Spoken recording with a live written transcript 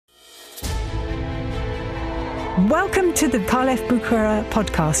Welcome to the Kalev Bukhara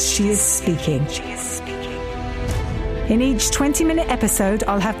podcast, She is Speaking. In each 20-minute episode,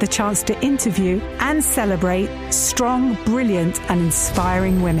 I'll have the chance to interview and celebrate strong, brilliant and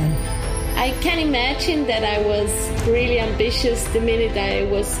inspiring women. I can imagine that I was really ambitious the minute I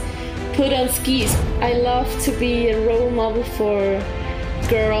was put on skis. I love to be a role model for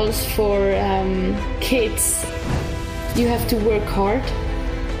girls, for kids. You have to work hard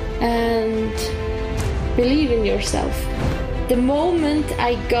and believe in yourself. The moment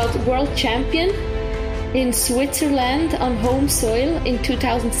I got world champion in Switzerland on home soil in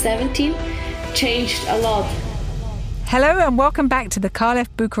 2017 changed a lot. Hello and welcome back to the Kalev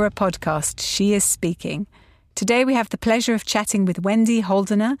Bukhara podcast, She is Speaking. Today we have the pleasure of chatting with Wendy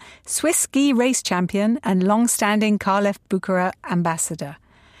Holdener, Swiss ski race champion and long-standing Kalev Bukhara ambassador.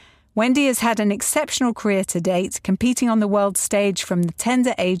 Wendy has had an exceptional career to date, competing on the world stage from the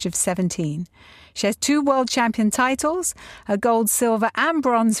tender age of 17. She has 2 world champion titles, a gold, silver and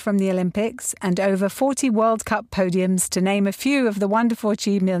bronze from the Olympics, and over 40 World Cup podiums, to name a few of the wonderful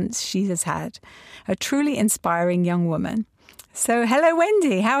achievements she has had. A truly inspiring young woman. So, hello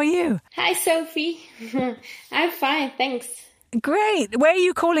Wendy, how are you? Hi Sophie, I'm fine, thanks. Great. Where are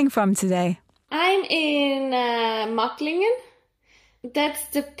you calling from today? I'm in Macklingen. That's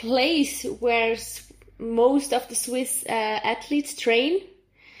the place where most of the Swiss athletes train.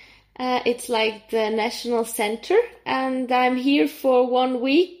 It's like the national center, and I'm here for 1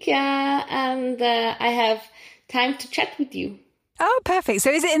 week, and I have time to chat with you. Oh, perfect.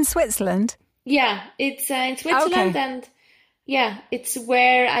 So is it in Switzerland? Yeah, it's in Switzerland, Okay. and yeah, it's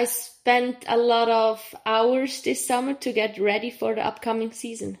where I spent a lot of hours this summer to get ready for the upcoming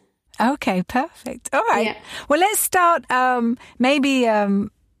season. Okay, perfect. All right. Yeah. Well, let's start maybe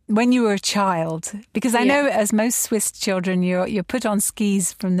when you were a child, because I know as most Swiss children, you're put on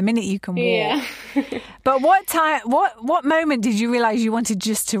skis from the minute you can walk. Yeah. But what moment did you realize you wanted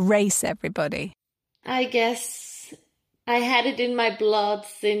just to race everybody? I guess I had it in my blood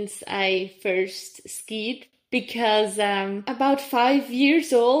since I first skied, because about 5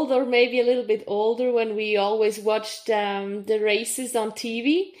 years old, or maybe a little bit older, when we always watched the races on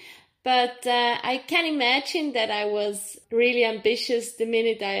TV. But I can imagine that I was really ambitious the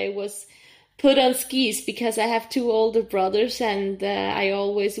minute I was put on skis, because I have 2 older brothers, and I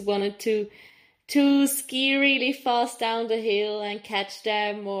always wanted to ski really fast down the hill and catch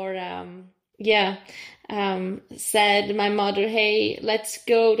them, or said my mother, hey, let's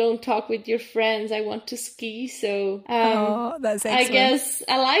go, don't talk with your friends, I want to ski. So That's excellent. I guess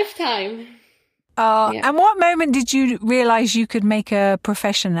a lifetime. And what moment did you realize you could make a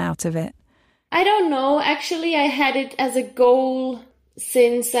profession out of it? I don't know. Actually, I had it as a goal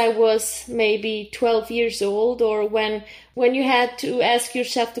since I was maybe 12 years old, or when you had to ask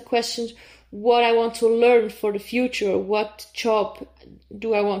yourself the question, what I want to learn for the future, what job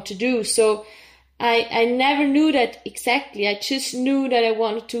do I want to do? So I never knew that exactly. I just knew that I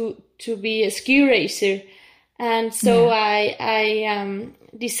wanted to be a ski racer. And so I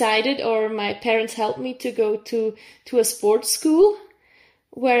decided, or my parents helped me to go to a sports school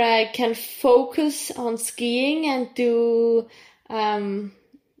where I can focus on skiing and do an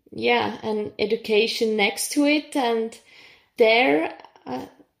education next to it. And there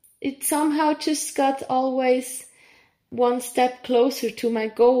it somehow just got always one step closer to my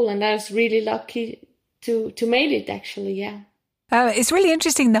goal, and I was really lucky to make it, actually. It's really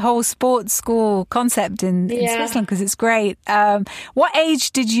interesting, the whole sports school concept in Switzerland, because it's great. What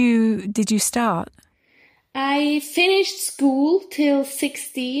age did you start? I finished school till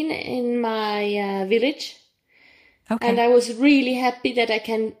 16 in my village. Okay. And I was really happy that I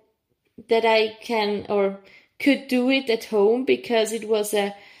can or could do it at home, because it was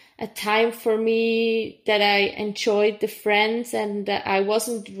a time for me that I enjoyed the friends, and I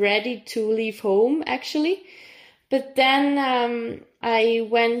wasn't ready to leave home, actually. But then I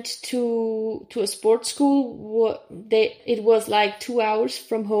went to a sports school. It was like 2 hours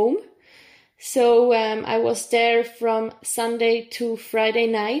from home. So I was there from Sunday to Friday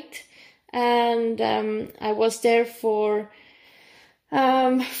night. And I was there for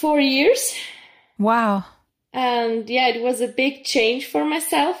 4 years. Wow. And it was a big change for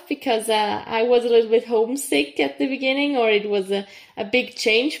myself, because I was a little bit homesick at the beginning, or it was a big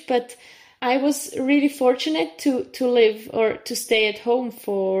change. But I was really fortunate to live or to stay at home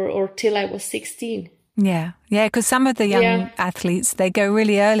till I was 16. Yeah, because some of the young athletes, they go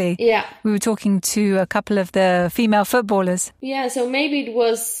really early. Yeah. We were talking to a couple of the female footballers. Yeah, so maybe it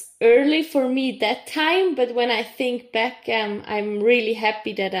was early for me that time, but when I think back, I'm really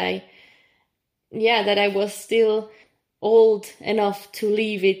happy that I was still old enough to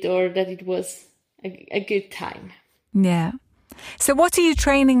leave it, or that it was a good time. Yeah. So what are you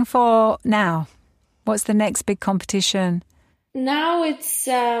training for now? What's the next big competition? Now it's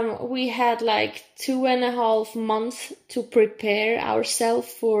we had like 2.5 months to prepare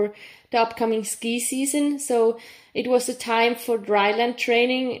ourselves for the upcoming ski season. So it was a time for dryland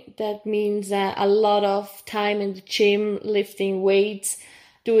training. That means a lot of time in the gym, lifting weights,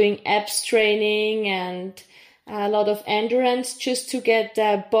 doing abs training, and a lot of endurance just to get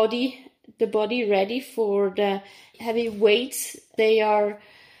the body ready for the heavy weights. They are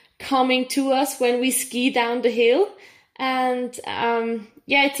coming to us when we ski down the hill. And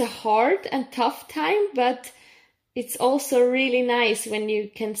it's a hard and tough time, but it's also really nice when you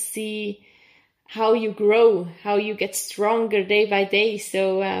can see how you grow, how you get stronger day by day.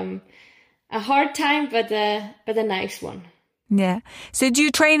 So a hard time, but a nice one. Yeah. So do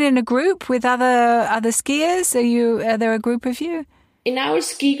you train in a group with other skiers? Are there a group of you? In our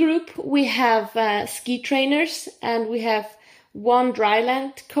ski group, we have ski trainers, and we have one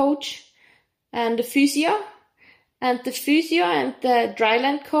dryland coach and a physio. And the physio and the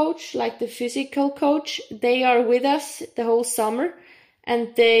dryland coach, like the physical coach, they are with us the whole summer,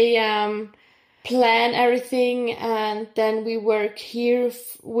 and they plan everything. And then we work here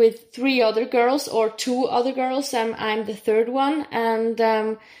with 3 other girls or 2 other girls. I'm the third one.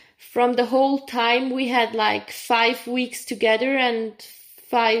 And from the whole time, we had like 5 weeks together and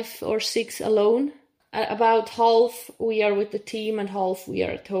 5 or 6 alone. About half we are with the team and half we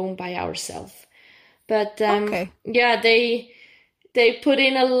are at home by ourselves. But they put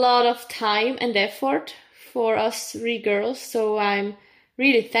in a lot of time and effort for us 3 girls. So I'm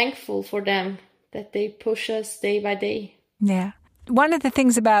really thankful for them that they push us day by day. Yeah. One of the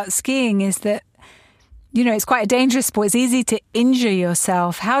things about skiing is that, it's quite a dangerous sport. It's easy to injure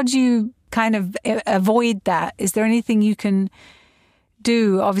yourself. How do you kind of avoid that? Is there anything you can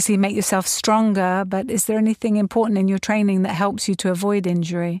do? Obviously make yourself stronger, but is there anything important in your training that helps you to avoid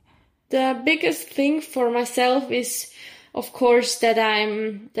injury? The biggest thing for myself is, of course, that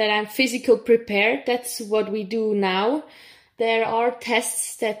I'm physically prepared. That's what we do now. There are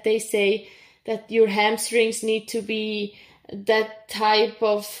tests that they say that your hamstrings need to be that type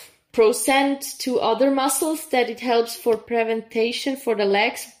of percent to other muscles, that it helps for prevention for the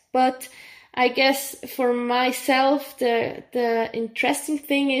legs. But I guess for myself, the interesting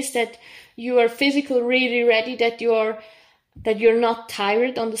thing is that you are physically really ready, that you're not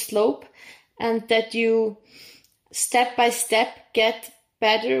tired on the slope, and that you step by step get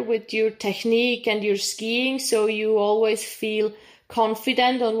better with your technique and your skiing, so you always feel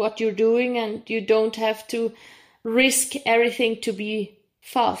confident on what you're doing and you don't have to risk everything to be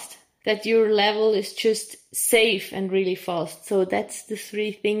fast, that your level is just safe and really fast. So that's the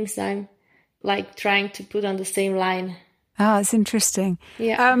 3 things I'm like trying to put on the same line. Ah, it's interesting.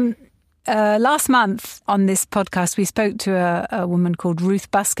 Yeah. Last month on this podcast, we spoke to a woman called Ruth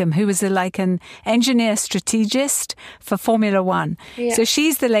Buscombe, who was an engineer strategist for Formula One. Yeah. So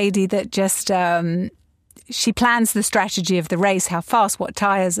she's the lady that just, she plans the strategy of the race, how fast, what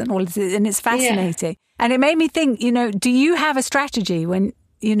tyres and all of it. And it's fascinating. Yeah. And it made me think, do you have a strategy when,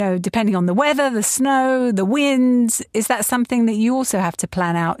 depending on the weather, the snow, the winds, is that something that you also have to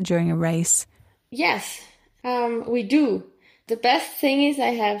plan out during a race? Yes, we do. The best thing is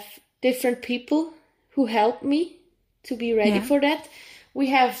I have different people who help me to be ready for that. We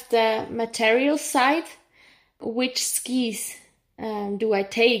have the material side. Which skis do I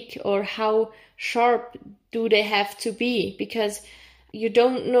take, or how sharp do they have to be? Because you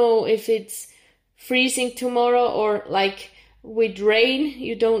don't know if it's freezing tomorrow, or like with rain,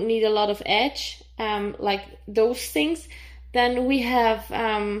 you don't need a lot of edge, like those things. Then we have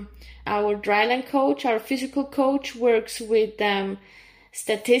our dryland coach, our physical coach, works with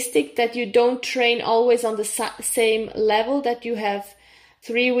statistic that you don't train always on the same level, that you have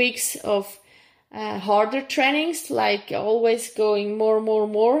 3 weeks of harder trainings, like always going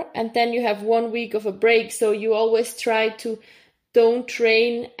more, and then you have 1 week of a break. So you always try to don't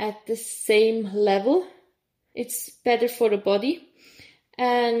train at the same level. It's better for the body.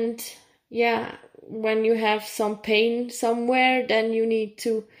 And when you have some pain somewhere, then you need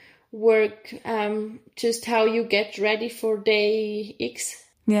to work just how you get ready for day X.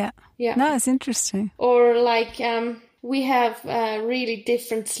 Yeah. No, it's interesting. Or like we have really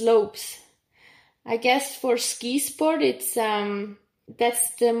different slopes. I guess for ski sport, it's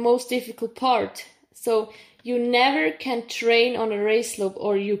that's the most difficult part. So you never can train on a race slope,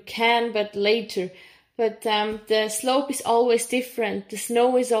 or you can, but later. But the slope is always different. The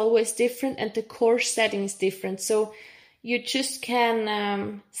snow is always different, and the course setting is different. So you just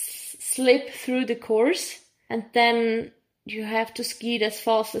can slip through the course, and then you have to ski it as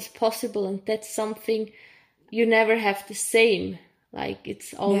fast as possible, and that's something you never have the same. Like,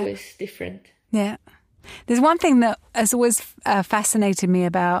 it's always different. Yeah. There's one thing that has always fascinated me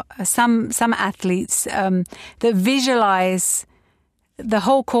about some athletes that visualize the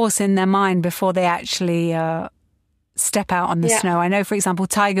whole course in their mind before they actually step out on the snow. I know, for example,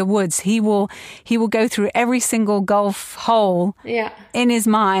 Tiger Woods, he will go through every single golf hole in his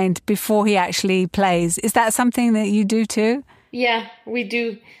mind before he actually plays. Is that something that you do too? Yeah, we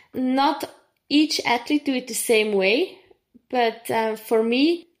do. Not each athlete do it the same way, but for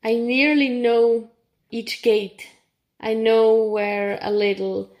me, I nearly know each gate. I know where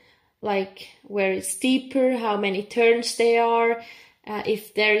where it's deeper, how many turns they are.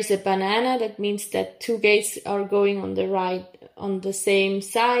 If there is a banana, that means that 2 gates are going on the same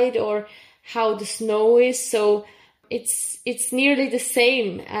side, or how the snow is. So it's nearly the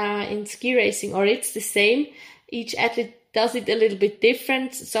same in ski racing, or it's the same. Each athlete does it a little bit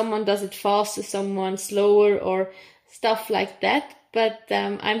different. Someone does it faster, someone slower, or stuff like that. But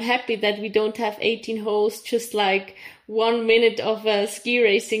I'm happy that we don't have 18 holes, just like 1 minute of a ski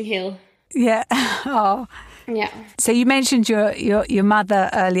racing hill. Yeah. Oh. Yeah. So you mentioned your mother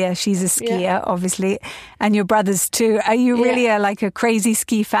earlier. She's a skier, obviously, and your brothers too. Are you really like a crazy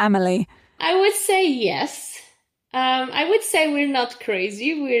ski family? I would say yes. I would say we're not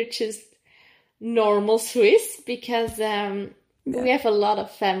crazy. We're just normal Swiss, because we have a lot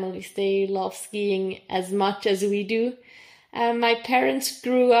of families. They love skiing as much as we do. My parents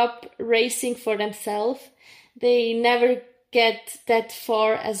grew up racing for themselves. They never get that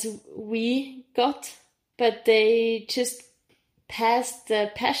far as we got, but they just passed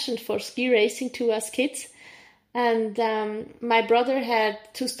the passion for ski racing to us kids. And my brother had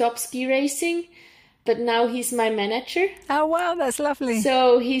to stop ski racing, but now he's my manager. Oh, wow, that's lovely.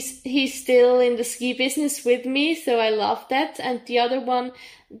 So he's still in the ski business with me, so I love that. And the other one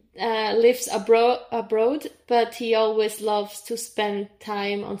lives abroad, but he always loves to spend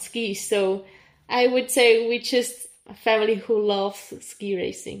time on skis. So I would say we're just a family who loves ski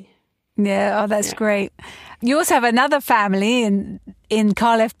racing. Yeah, oh, that's great. You also have another family in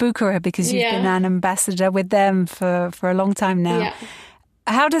Kalev Bucherer, because you've been an ambassador with them for a long time now. Yeah.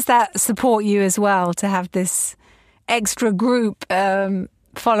 How does that support you as well, to have this extra group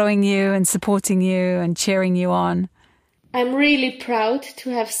following you and supporting you and cheering you on? I'm really proud to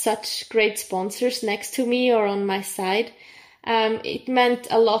have such great sponsors next to me or on my side. It meant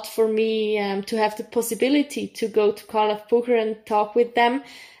a lot for me to have the possibility to go to Kalev Bucherer and talk with them.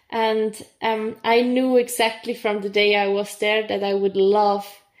 And I knew exactly from the day I was there that I would love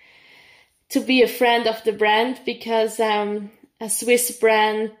to be a friend of the brand, because a Swiss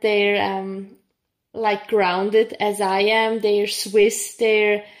brand, they're like grounded as I am. They're Swiss.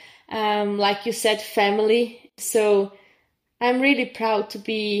 They're, like you said, family. So I'm really proud to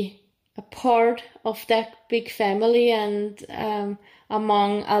be a part of that big family, and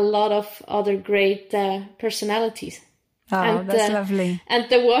among a lot of other great personalities. Oh, and, that's lovely. And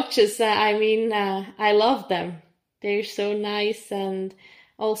the watches, I love them. They're so nice. And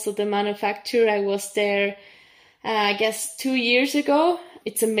also the manufacturer, I was there, I guess 2 years ago.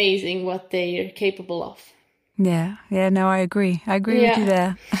 It's amazing what they're capable of. Yeah, no, I agree. I agree with you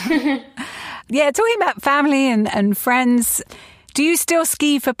there. Yeah, talking about family and friends, do you still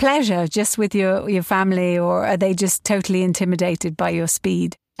ski for pleasure, just with your family, or are they just totally intimidated by your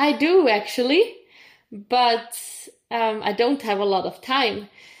speed? I do, actually, but I don't have a lot of time.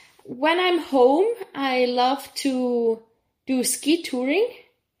 When I'm home, I love to do ski touring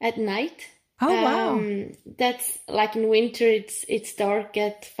at night. Oh, wow. That's like in winter, it's dark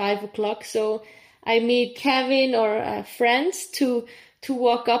at 5:00. So I meet Kevin or friends to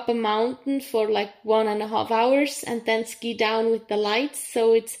walk up a mountain for like 1.5 hours and then ski down with the lights.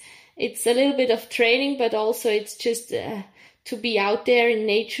 So it's a little bit of training, but also it's just to be out there in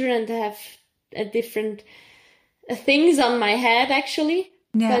nature and have different things on my head, actually.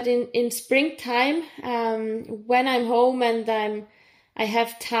 Yeah. But in springtime, when I'm home and I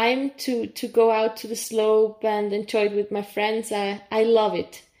have time to go out to the slope and enjoy it with my friends, I love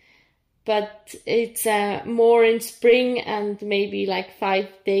it. But it's more in spring and maybe like 5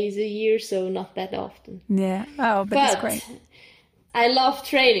 days a year, so not that often. Yeah. Oh, but that's great. I love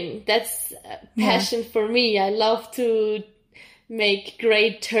training. That's a passion for me. I love to make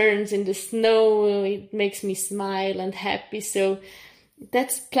great turns in the snow. It makes me smile and happy. So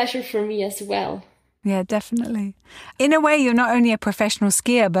that's pleasure for me as well. Yeah, definitely. In a way, you're not only a professional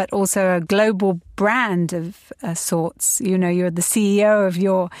skier, but also a global brand of sorts. You know, you're the CEO of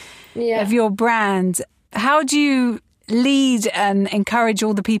your brand. How do you lead and encourage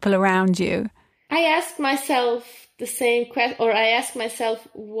all the people around you? I ask myself the same question, or I ask myself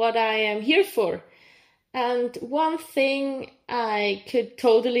what I am here for. And one thing I could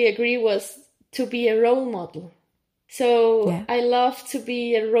totally agree was to be a role model. So Yeah. I love to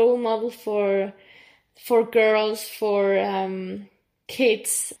be a role model for girls, for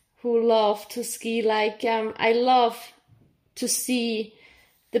kids who love to ski. Like I love to see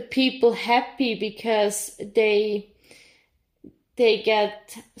the people happy because they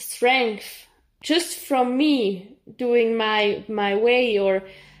get strength just from me doing my way, or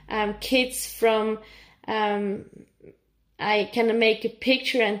kids from I can make a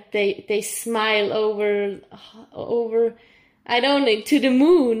picture and they smile over I don't know, to the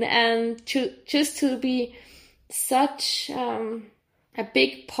moon, and just to be such a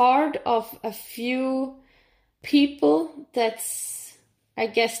big part of a few people. That's, I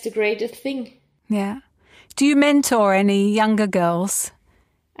guess, the greatest thing. Yeah. Do you mentor any younger girls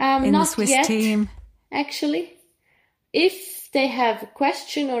in Not the Swiss yet, team? Actually. If they have a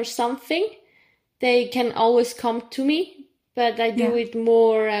question or something, they can always come to me, but I do it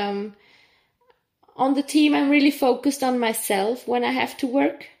more on the team. I'm really focused on myself when I have to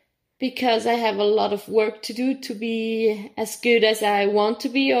work, because I have a lot of work to do to be as good as I want to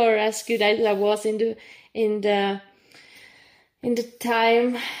be, or as good as I was in the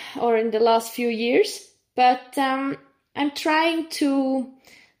time or in the last few years. But I'm trying to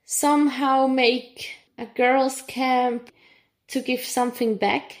somehow make a girls' camp to give something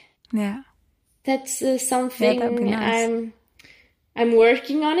back. Yeah. That's something that'd be nice. I'm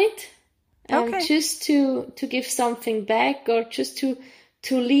working on it. Okay. Just to give something back, or just to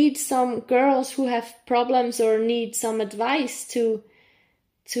lead some girls who have problems or need some advice to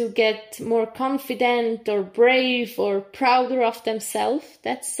get more confident or brave or prouder of themselves.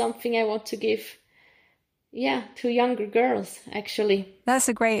 That's something I want to give, to younger girls, actually. That's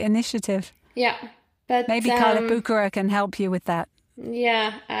a great initiative. Yeah. But Maybe Carla Bucherer can help you with that.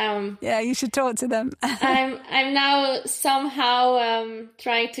 Yeah. Yeah, you should talk to them. I'm now somehow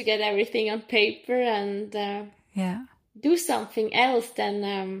trying to get everything on paper and do something else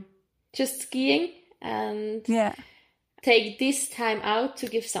than just skiing, and take this time out to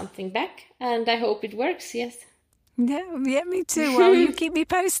give something back. And I hope it works. Yes. Yeah, me too. Well, you keep me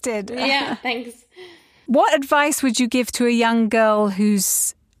posted. Yeah, thanks. What advice would you give to a young girl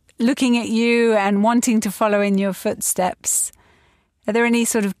who's looking at you and wanting to follow in your footsteps? Are there any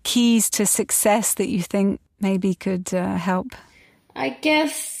sort of keys to success that you think maybe could help? I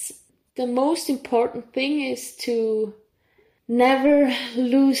guess the most important thing is to never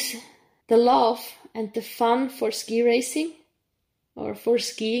lose the love and the fun for ski racing, or for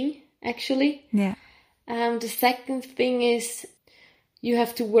skiing, actually. Yeah. The second thing is you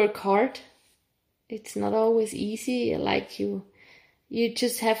have to work hard. It's not always easy. Like you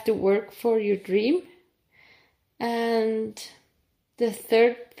just have to work for your dream. And the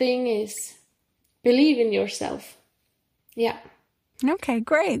third thing is believe in yourself. Yeah. Okay,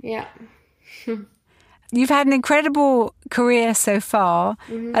 great. Yeah. You've had an incredible career so far.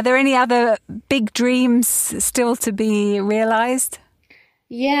 Mm-hmm. Are there any other big dreams still to be realized?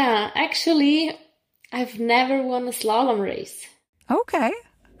 Yeah, actually, I've never won a slalom race. Okay.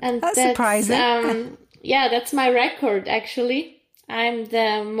 And that's surprising. That's my record, actually. I have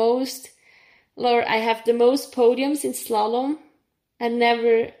the most podiums in slalom. I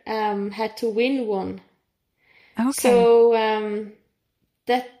never had to win one. Okay. So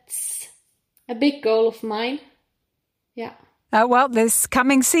that's a big goal of mine. Yeah. Well, this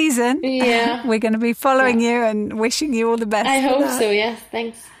coming season, we're going to be following you and wishing you all the best. I hope so, yeah.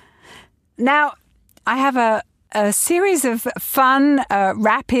 Thanks. Now, I have a series of fun,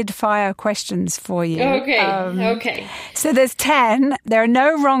 rapid-fire questions for you. Okay. So there's 10. There are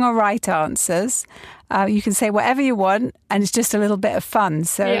no wrong or right answers. You can say whatever you want, and it's just a little bit of fun.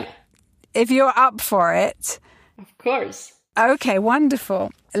 So if you're up for it. Of course. Okay,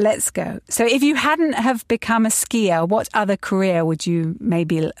 wonderful. Let's go. So if you hadn't have become a skier, what other career would you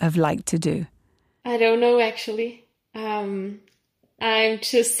maybe have liked to do? I don't know, actually. I'm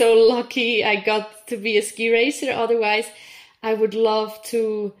just so lucky I got to be a ski racer. Otherwise, I would love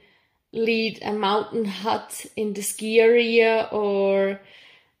to lead a mountain hut in the ski area, or,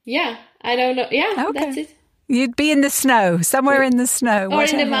 I don't know. Yeah, okay. That's it. You'd be in the snow, somewhere in the snow. Or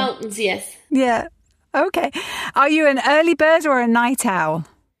whatever. In the mountains, yes. Yeah. Okay. Are you an early bird or a night owl?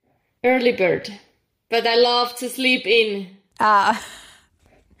 Early bird. But I love to sleep in.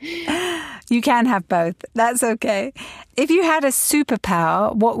 You can have both. That's okay. If you had a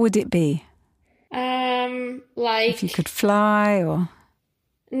superpower, what would it be? If you could fly or...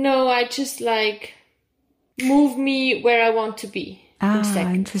 No, I just move me where I want to be.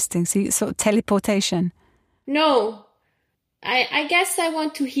 Interesting. So sort of teleportation. No. I guess I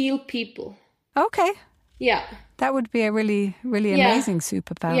want to heal people. Okay. Yeah. That would be a really, really amazing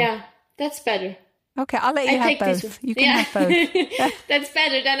superpower. Yeah, that's better. Okay, I'll let you have both. You can have both. That's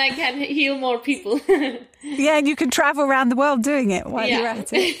better, then I can heal more people. Yeah, and you can travel around the world doing it while you're at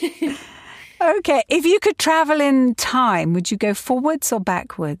it. Okay, if you could travel in time, would you go forwards or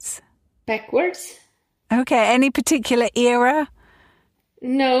backwards? Backwards. Okay, any particular era?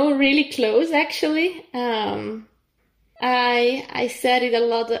 No, really close, actually. I said it a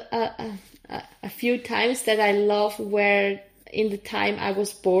lot, a few times, that I love where in the time I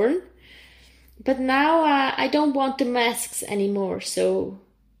was born. But now I don't want the masks anymore, so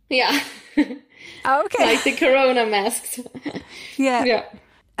yeah. Okay. Like the corona masks. Yeah.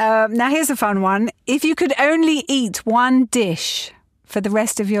 Now here's a fun one. If you could only eat one dish for the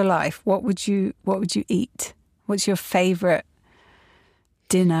rest of your life, what would you eat? What's your favourite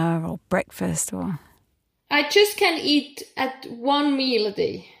dinner or breakfast or? I just can eat at one meal a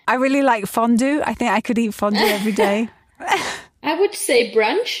day. I really like fondue. I think I could eat fondue every day. I would say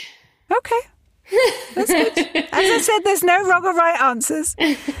brunch. Okay. That's good. As I said, there's no wrong or right answers.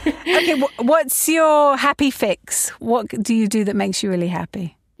 Okay, what's your happy fix? What do you do that makes you really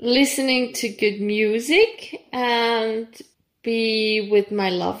happy? Listening to good music and be with my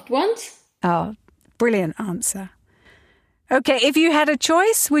loved ones. Oh, brilliant answer. Okay, if you had a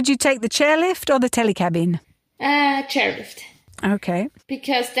choice, would you take the chairlift or the telecabin? Chairlift. Okay.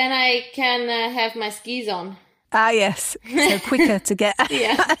 Because then I can have my skis on. Ah, yes. So quicker to get.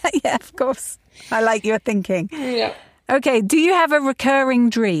 Yeah. Yeah, of course. I like your thinking. Yeah. Okay, do you have a recurring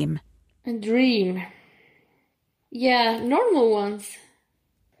dream? A dream. Yeah, normal ones.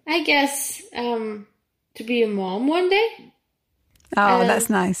 I guess to be a mom one day. Oh, that's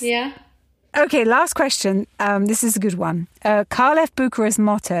nice. Yeah. Okay, last question. This is a good one. Karl F. Bukera's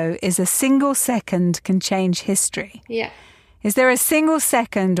motto is "A single second can change history." Yeah. Is there a single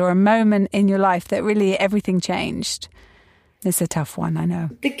second or a moment in your life that really everything changed? It's a tough one, I know.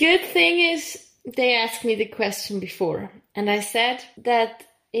 The good thing is they asked me the question before, and I said that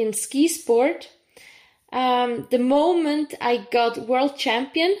in ski sport, the moment I got world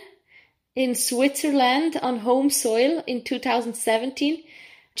champion in Switzerland on home soil in 2017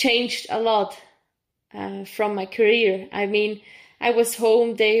 changed a lot from my career. I mean, I was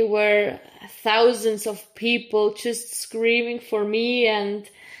home, there were thousands of people just screaming for me, and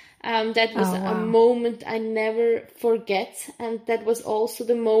that was a moment I never forget. And that was also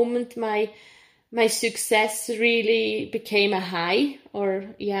the moment my success really became a high, or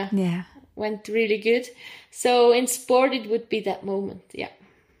went really good. So in sport, it would be that moment, yeah.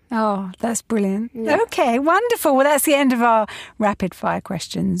 Oh, that's brilliant. Yeah. Okay, wonderful. Well, that's the end of our rapid fire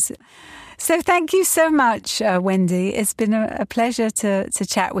questions. So thank you so much, Wendy. It's been a pleasure to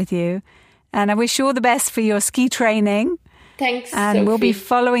chat with you. And I wish you all the best for your ski training. Thanks, And Sophie. we'll be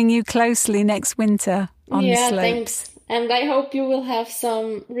following you closely next winter on the slopes. Thanks. And I hope you will have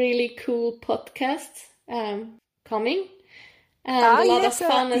some really cool podcasts coming. And a lot of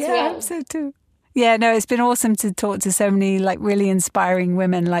fun as well. I hope so too. Yeah, no, it's been awesome to talk to so many really inspiring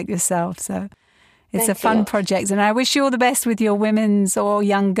women like yourself. So it's a fun project. And I wish you all the best with your women's or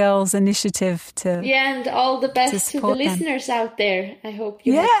young girls initiative to and all the best to the listeners out there. I hope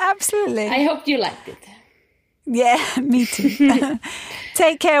you absolutely. I hope you liked it. Yeah, me too.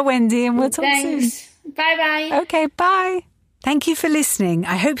 Take care, Wendy, and we'll talk soon. Bye-bye. Okay, bye. Thank you for listening.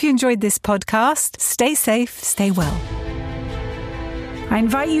 I hope you enjoyed this podcast. Stay safe, stay well. I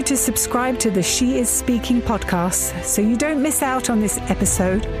invite you to subscribe to the She Is Speaking podcast so you don't miss out on this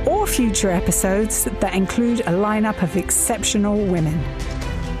episode or future episodes that include a lineup of exceptional women.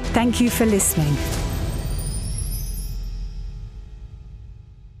 Thank you for listening.